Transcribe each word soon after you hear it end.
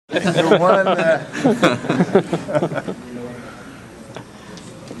The one,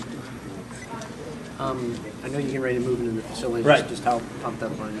 I know you're getting ready to move into the facility. Right. Just how pumped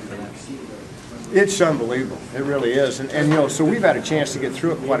up are you for that? it's unbelievable. It really is. And you know, so we've had a chance to get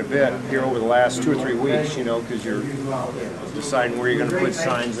through it quite a bit here over the last 2 or 3 weeks, you know, because you're deciding where you're going to put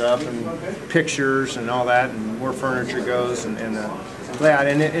signs up and pictures and all that and where furniture goes and that.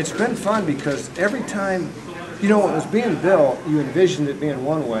 And it's been fun because every time, you know, it was being built, you envisioned it being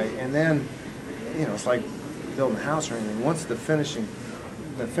one way, and then, you know, it's like building a house or anything. Once the finish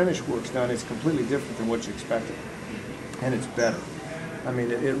work's done, it's completely different than what you expected, and it's better. I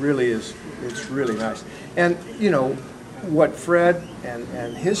mean, it really is. It's really nice. And you know what Fred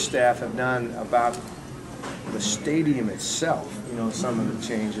and his staff have done about the stadium itself. You know, some of the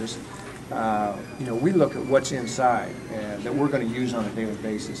changes. You know, we look at what's inside that we're going to use on a daily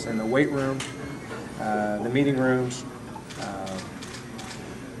basis, and the weight room, the meeting rooms,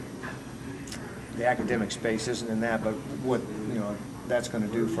 the academic space isn't in that, but what that's going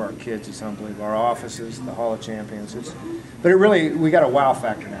to do for our kids is unbelievable. Our offices, the Hall of Champions, but it really, we got a wow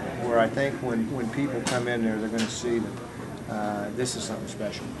factor now, where I think when people come in there, they're going to see that this is something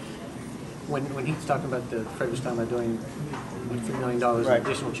special. When he's talking about Fred was talking about doing $3 million Right. in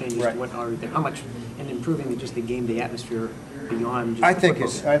additional changes, Right. what are they? How much and improving just the game day atmosphere beyond just I the think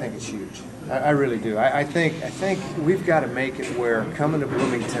football? it's huge. I really do. I think we've got to make it where coming to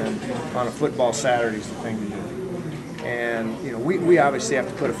Bloomington on a football Saturday is the thing to do. And you know, we obviously have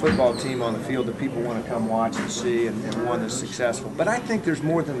to put a football team on the field that people want to come watch and see, and one that's successful. But I think there's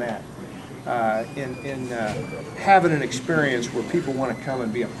more than that. In having an experience where people want to come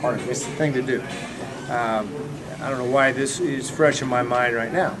and be a part of it. It's the thing to do. I don't know why this is fresh in my mind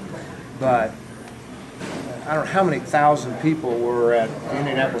right now, but I don't know how many thousand people were at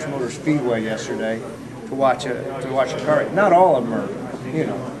Indianapolis Motor Speedway yesterday to watch a car. Not all of them are, you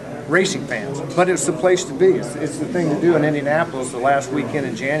know, racing fans, but it's the place to be. It's the thing to do in Indianapolis the last weekend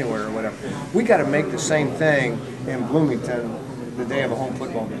in January or whatever. We got to make the same thing in Bloomington the day of a home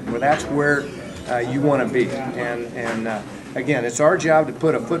football game, where that's where you want to be. And again, it's our job to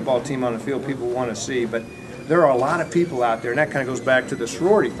put a football team on the field people want to see, but there are a lot of people out there, and that kind of goes back to the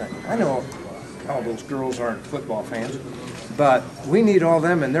sorority thing. I know all those girls aren't football fans, but we need all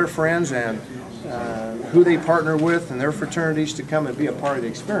them and their friends and who they partner with and their fraternities to come and be a part of the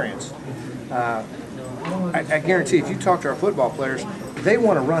experience. I guarantee if you talk to our football players, they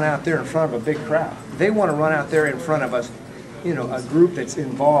want to run out there in front of a big crowd. They want to run out there in front of us, you know, a group that's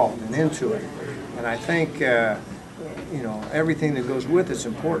involved and into it. And I think, you know, everything that goes with it's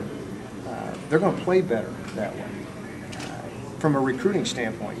important. They're going to play better that way. From a recruiting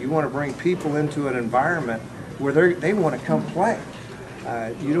standpoint, you want to bring people into an environment where they want to come play.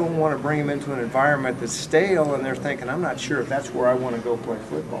 You don't want to bring them into an environment that's stale and they're thinking, I'm not sure if that's where I want to go play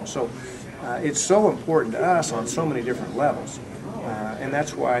football. So it's so important to us on so many different levels. And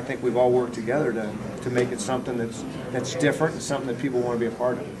that's why I think we've all worked together to make it something that's different and something that people want to be a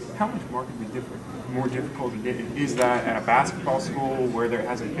part of. How much markedly different, more difficult is that at a basketball school where there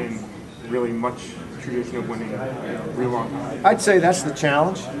hasn't been really much tradition of winning real long time? I'd say that's the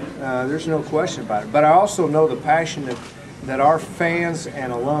challenge. There's no question about it. But I also know the passion that our fans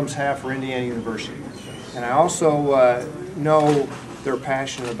and alums have for Indiana University. And I also know they're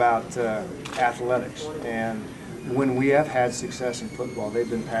passionate about athletics. And when we have had success in football, they've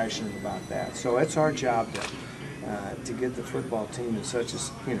been passionate about that. So it's our job to get the football team in such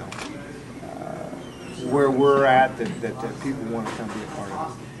as, you know, where we're at that people want to come be a part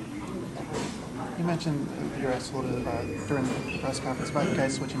of it. You mentioned you were asked a little bit during the press conference about you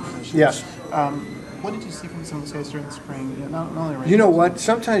guys switching positions. Yes. What did you see from some of those guys during the spring? Not only you know what?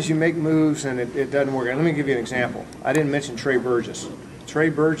 Sometimes you make moves and it doesn't work. And let me give you an example. I didn't mention Trey Burgess. Trey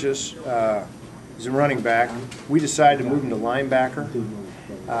Burgess is a running back. We decided to move him to linebacker.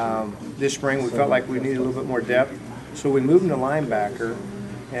 This spring we felt like we needed a little bit more depth. So we moved him to linebacker,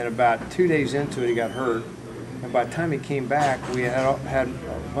 and about 2 days into it he got hurt. And by the time he came back, we had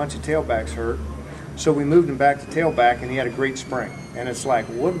a bunch of tailbacks hurt. So we moved him back to tailback, and he had a great spring. And it's like,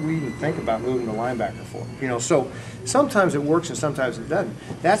 what did we even think about moving to linebacker for? You know, so sometimes it works and sometimes it doesn't.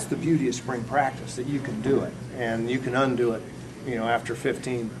 That's the beauty of spring practice, that you can do it and you can undo it, you know, after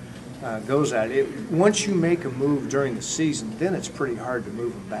 15 goes at it. Once you make a move during the season, then it's pretty hard to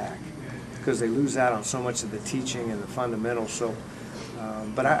move them back because they lose out on so much of the teaching and the fundamentals. So,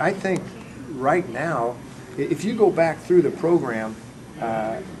 but I think right now, if you go back through the program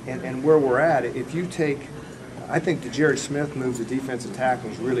and where we're at, if you take, I think the Jared Smith move to defensive tackle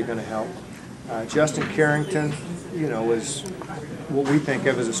is really going to help. Justin Carrington, you know, is what we think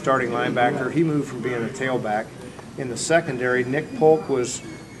of as a starting linebacker. He moved from being a tailback. In the secondary, Nick Polk was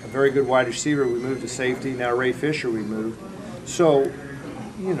very good wide receiver. We moved to safety. Now Ray Fisher we moved. So,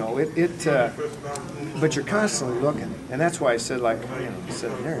 you know, but you're constantly looking, and that's why I said, like, you know, I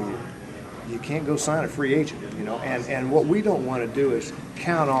said there, you can't go sign a free agent, you know. And what we don't want to do is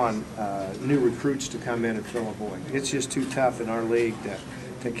count on new recruits to come in and fill a void. It's just too tough in our league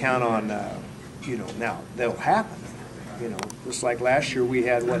to count on. You know, now they'll happen. You know, just like last year we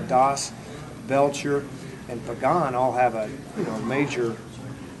had Doss, Belcher, and Pagan all have a major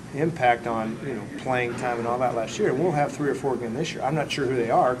impact on playing time and all that last year. And we'll have 3 or 4 again this year. I'm not sure who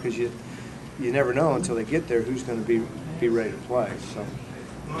they are because you never know until they get there who's going to be ready to play. So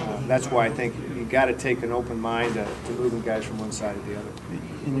that's why I think you got to take an open mind to moving guys from one side to the other.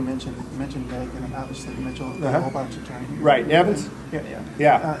 And you mentioned Meg and obviously Mitchell. About your time. Right, Evans.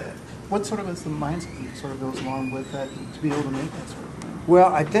 Yeah. What sort of is the mindset that sort of goes along with that to be able to make that sort of thing?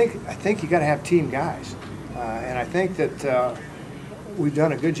 Well, I think you got to have team guys, and I think that we've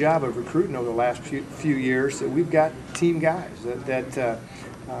done a good job of recruiting over the last few years. That we've got team guys that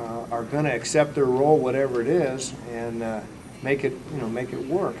are going to accept their role, whatever it is, and make it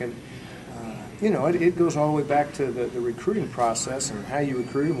work. And it goes all the way back to the recruiting process and how you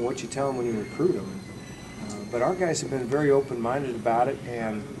recruit them, and what you tell them when you recruit them. But our guys have been very open-minded about it,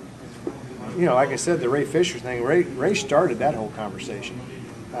 and like I said, the Ray Fisher thing, Ray started that whole conversation.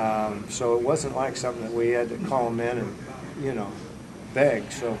 So it wasn't like something that we had to call him in and,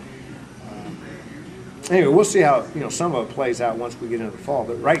 beg. So anyway, we'll see how, some of it plays out once we get into the fall.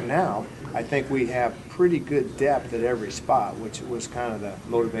 But right now, I think we have pretty good depth at every spot, which was kind of the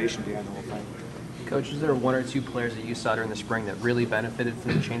motivation behind the whole thing. Coach, is there 1 or 2 players that you saw during the spring that really benefited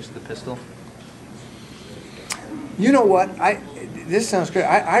from the change to the pistol? You know what? This sounds good.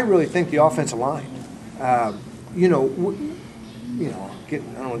 I really think the offensive line. I don't want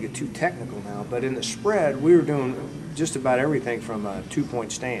to get too technical now, but in the spread, we were doing just about everything from a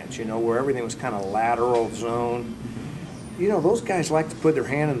 2-point stance. Where everything was kind of lateral zone. Those guys like to put their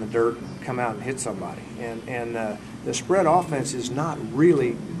hand in the dirt, and come out and hit somebody, and the spread offense is not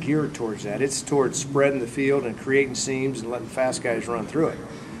really geared towards that. It's towards spreading the field and creating seams and letting fast guys run through it.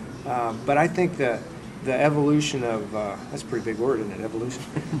 But I think the evolution of that's a pretty big word, isn't it? Evolution.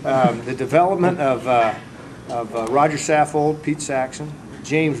 The development of Roger Saffold, Pete Saxon,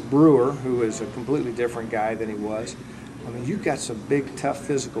 James Brewer, who is a completely different guy than he was. I mean, you've got some big, tough,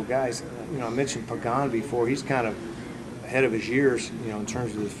 physical guys. I mentioned Pagan before. He's kind of ahead of his years, in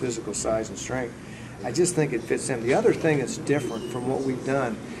terms of his physical size and strength. I just think it fits him. The other thing that's different from what we've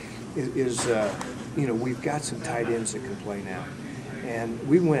done is we've got some tight ends that can play now, and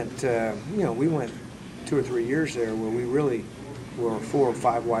we went 2 or 3 years there where we really were a 4 or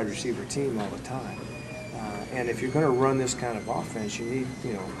 5 wide receiver team all the time. And if you're going to run this kind of offense, you need,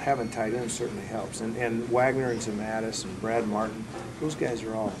 having tight ends certainly helps. And Wagner and Zamatis and Brad Martin, those guys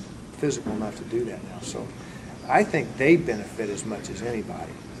are all physical enough to do that now. So I think they benefit as much as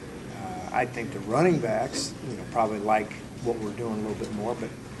anybody. I think the running backs, probably like what we're doing a little bit more, but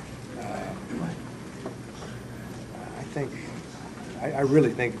I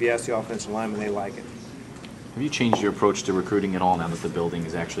really think if you ask the offensive linemen, they like it. Have you changed your approach to recruiting at all now that the building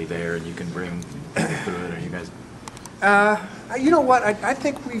is actually there and you can bring people through it? Are you guys? You know what? I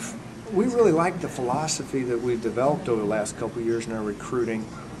think we really like the philosophy that we've developed over the last couple of years in our recruiting,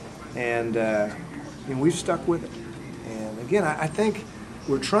 and we've stuck with it. And again, I think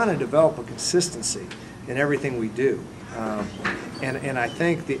we're trying to develop a consistency in everything we do. And I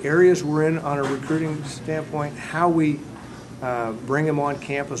think the areas we're in on a recruiting standpoint, how we bring them on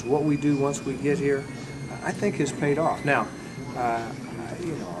campus, what we do once we get here, I think has paid off. Now,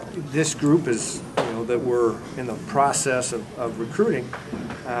 this group is, that we're in the process of recruiting,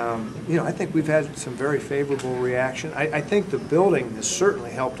 I think we've had some very favorable reaction. I think the building has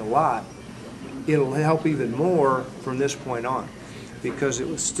certainly helped a lot. It'll help even more from this point on, because it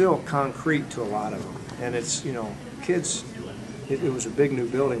was still concrete to a lot of them. And it's, kids, it was a big new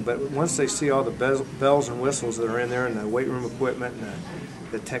building, but once they see all the bells and whistles that are in there and the weight room equipment and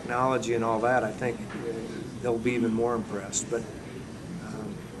the technology and all that, I think they'll be even more impressed. But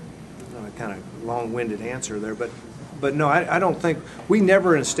kind of long-winded answer there, but no, I don't think, we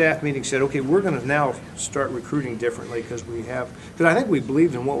never in a staff meeting said, okay, we're going to now start recruiting differently because I think we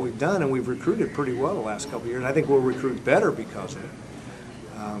believed in what we've done, and we've recruited pretty well the last couple of years. I think we'll recruit better because of it.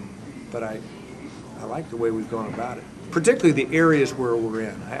 But I like the way we've gone about it, particularly the areas where we're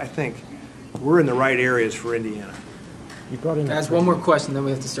in. I think we're in the right areas for Indiana. You brought in Ask one more question, then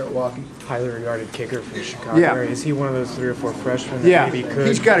we have to start walking. highly regarded kicker from Chicago. Yeah. Is he one of those 3 or 4 freshmen that maybe could?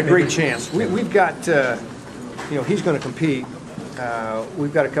 He's got a great chance. We've got, he's going to compete.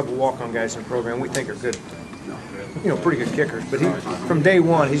 We've got a couple walk-on guys in the program we think are good. pretty good kickers. But from day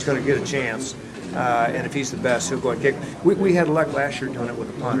one, he's going to get a chance. And if he's the best, he'll go and kick. We had luck last year doing it with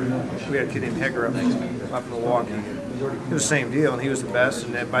a punter. We had a kid named Heger up in Milwaukee. It was the same deal, and he was the best.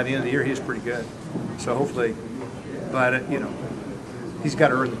 And then by the end of the year, he was pretty good. So hopefully, but he's got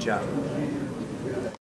to earn the job.